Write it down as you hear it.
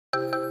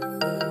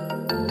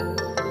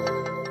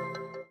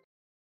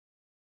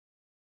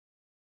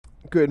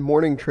Good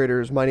morning,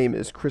 traders. My name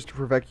is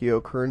Christopher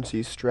Vecchio,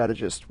 currency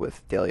strategist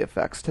with Daily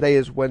FX. Today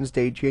is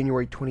Wednesday,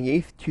 January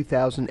 28th,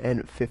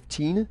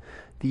 2015.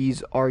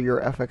 These are your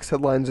FX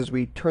headlines as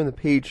we turn the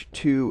page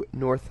to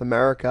North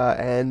America.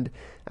 And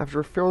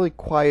after a fairly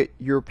quiet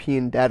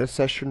European data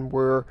session,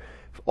 we're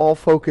all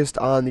focused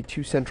on the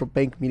two central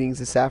bank meetings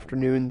this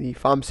afternoon. The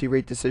FOMC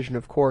rate decision,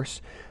 of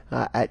course,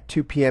 at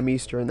 2 p.m.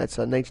 Eastern, that's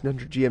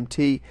 1900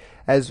 GMT,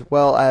 as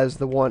well as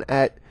the one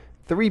at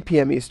 3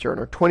 p.m. Eastern,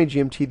 or 20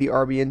 GMT, the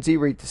RBNZ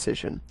rate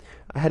decision.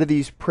 Ahead of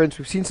these prints,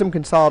 we've seen some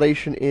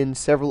consolidation in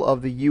several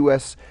of the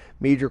U.S.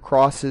 major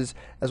crosses,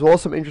 as well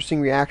as some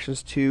interesting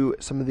reactions to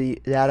some of the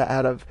data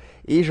out of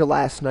Asia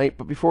last night.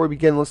 But before we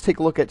begin, let's take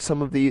a look at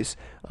some of these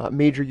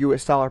major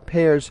U.S. dollar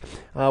pairs.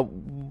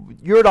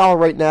 Euro-dollar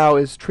right now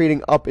is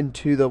trading up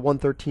into the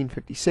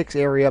 113.56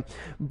 area,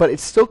 but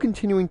it's still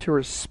continuing to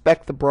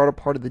respect the broader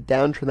part of the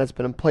downtrend that's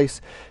been in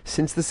place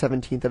since the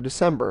 17th of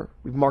December.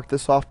 We've marked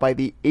this off by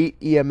the 8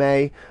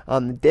 EMA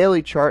on the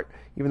daily chart.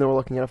 Even though we're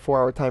looking at a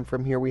 4-hour time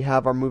frame here, we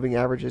have our moving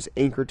averages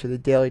anchored to the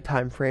daily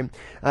time frame.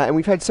 And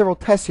we've had several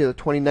tests here, the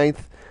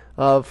 29th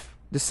of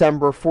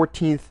December,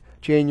 14th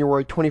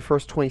January,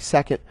 21st,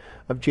 22nd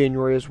of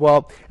January as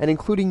well, and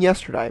including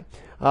yesterday.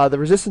 The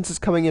resistance is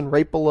coming in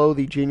right below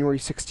the January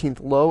 16th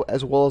low,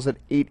 as well as at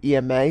 8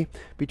 EMA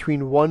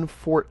between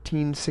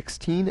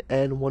 114.16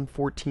 and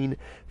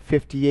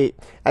 114.58.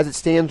 As it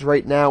stands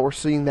right now, we're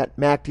seeing that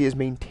MACD is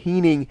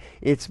maintaining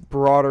its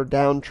broader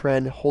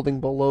downtrend, holding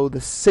below the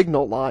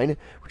signal line,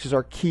 which is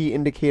our key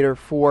indicator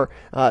for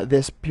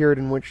this period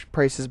in which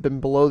price has been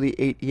below the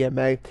 8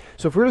 EMA.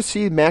 So if we were to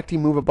see MACD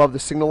move above the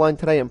signal line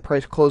today and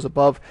price close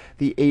above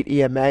the 8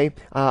 EMA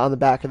on the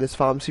back of this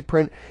FOMC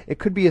print, it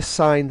could be a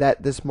sign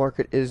that this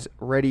market is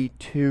ready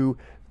to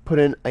put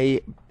in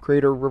a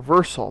greater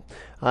reversal.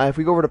 If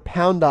we go over to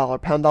pound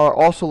dollar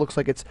also looks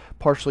like it's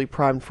partially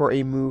primed for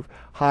a move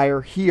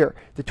higher here.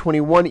 The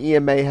 21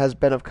 EMA has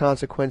been of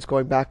consequence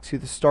going back to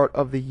the start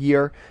of the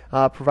year,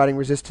 providing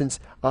resistance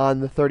on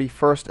the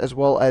 31st as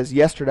well as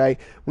yesterday.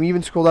 When we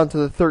even scroll down to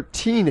the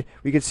 13,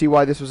 we can see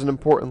why this was an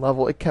important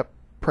level. It kept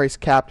price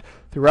capped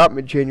throughout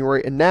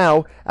mid-January, and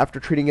now, after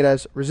treating it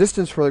as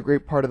resistance for the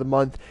great part of the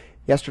month,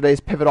 yesterday's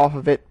pivot off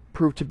of it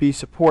proved to be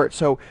support.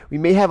 So we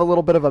may have a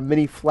little bit of a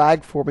mini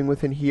flag forming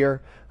within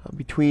here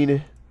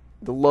between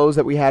the lows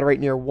that we had right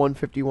near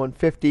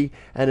 151.50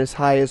 and as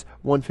high as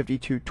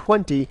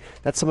 152.20.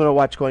 That's something to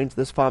watch going into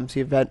this FOMC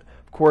event.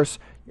 Of course,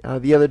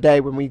 the other day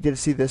when we did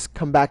see this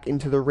come back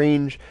into the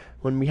range,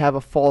 when we have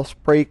a false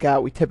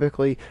breakout, we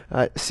typically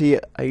see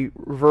a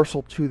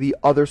reversal to the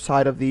other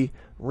side of the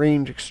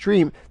range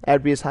extreme. That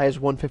would be as high as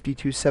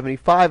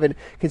 152.75, and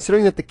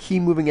considering that the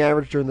key moving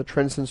average during the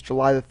trend since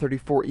July, the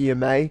 34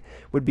 EMA,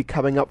 would be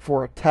coming up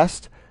for a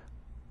test,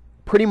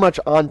 pretty much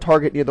on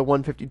target near the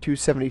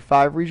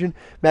 152.75 region,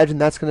 imagine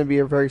that's going to be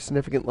a very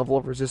significant level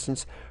of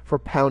resistance for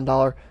pound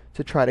dollar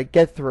to try to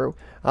get through.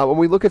 When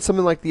we look at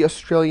something like the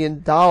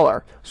Australian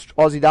dollar,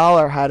 Aussie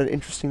dollar had an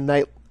interesting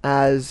night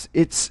as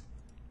its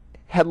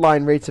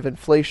headline rates of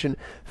inflation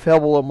fell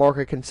below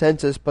market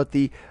consensus, but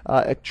the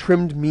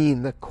trimmed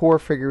mean, the core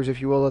figures,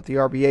 if you will, that the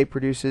RBA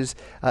produces,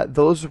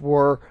 those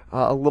were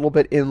a little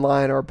bit in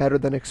line or better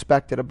than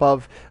expected,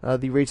 above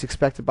the rates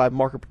expected by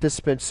market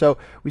participants. So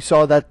we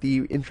saw that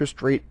the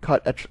interest rate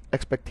cut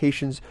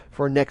expectations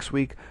for next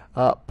week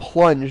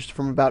plunged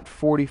from about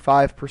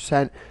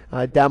 45%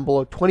 down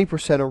below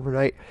 20%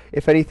 overnight.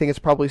 If anything, it's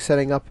probably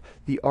setting up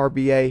the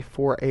RBA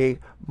for a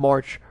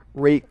March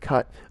rate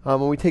cut.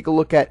 When we take a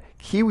look at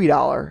Kiwi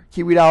dollar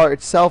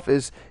itself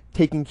is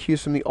taking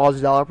cues from the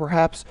Aussie dollar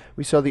perhaps.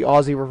 We saw the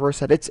Aussie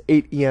reverse at its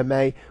 8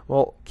 EMA.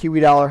 Well, Kiwi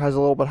dollar has a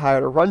little bit higher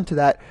to run to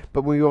that,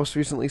 but we most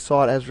recently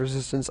saw it as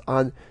resistance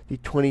on the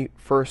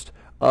 21st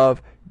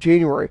of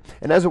January.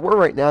 And as it were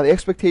right now, the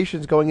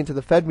expectations going into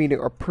the Fed meeting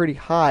are pretty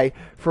high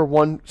for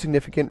one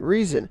significant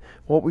reason.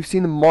 Well, we've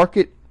seen the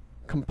market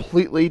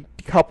completely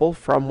decouple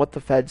from what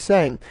the Fed's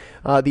saying.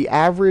 The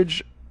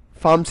average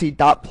FOMC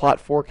dot plot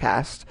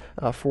forecast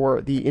for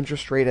the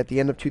interest rate at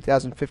the end of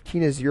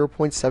 2015 is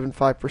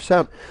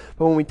 0.75%.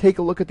 But when we take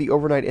a look at the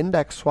overnight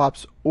index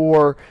swaps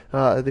or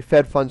the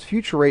Fed funds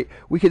future rate,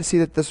 we can see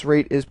that this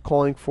rate is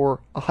calling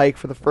for a hike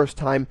for the first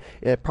time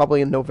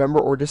probably in November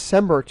or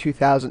December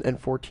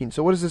 2014.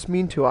 So what does this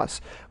mean to us?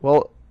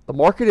 Well, the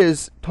market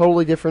is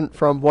totally different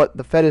from what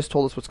the Fed has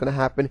told us what's going to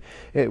happen,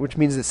 which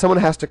means that someone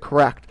has to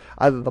correct.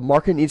 Either the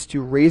market needs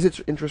to raise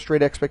its interest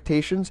rate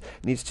expectations,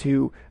 needs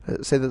to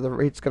say that the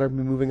rate's going to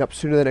be moving up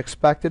sooner than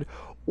expected,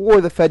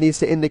 or the Fed needs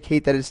to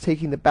indicate that it's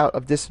taking the bout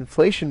of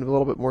disinflation a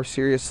little bit more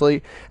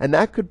seriously, and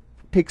that could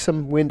take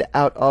some wind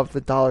out of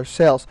the dollar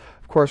sales.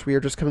 Of course, we are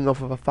just coming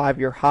off of a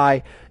 5-year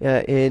high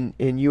in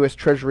U.S.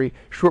 Treasury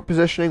short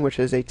positioning, which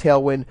is a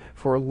tailwind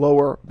for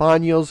lower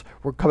bond yields.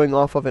 We're coming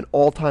off of an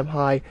all-time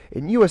high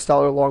in U.S.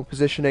 dollar long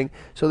positioning,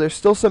 so there's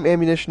still some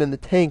ammunition in the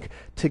tank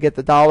to get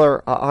the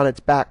dollar on its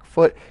back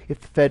foot if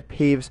the Fed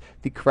paves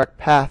the correct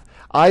path.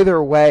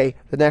 Either way,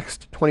 the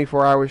next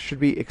 24 hours should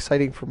be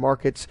exciting for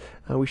markets.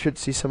 We should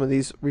see some of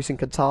these recent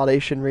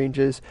consolidation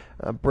ranges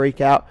break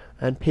out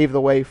and pave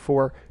the way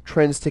for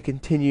trends to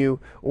continue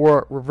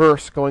or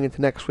reverse going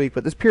into next week.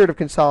 But this period of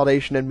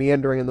consolidation and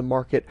meandering in the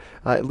market,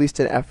 at least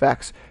in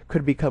FX,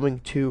 could be coming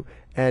to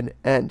an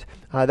end.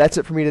 That's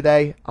it for me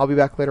today. I'll be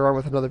back later on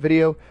with another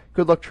video.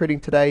 Good luck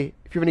trading today.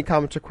 If you have any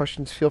comments or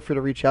questions, feel free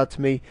to reach out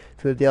to me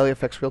through the Daily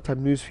FX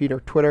Real-Time Newsfeed or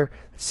Twitter,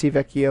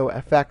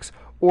 CVecchioFX,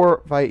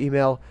 or via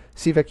email,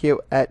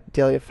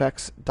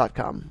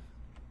 cvecchio@dailyfx.com.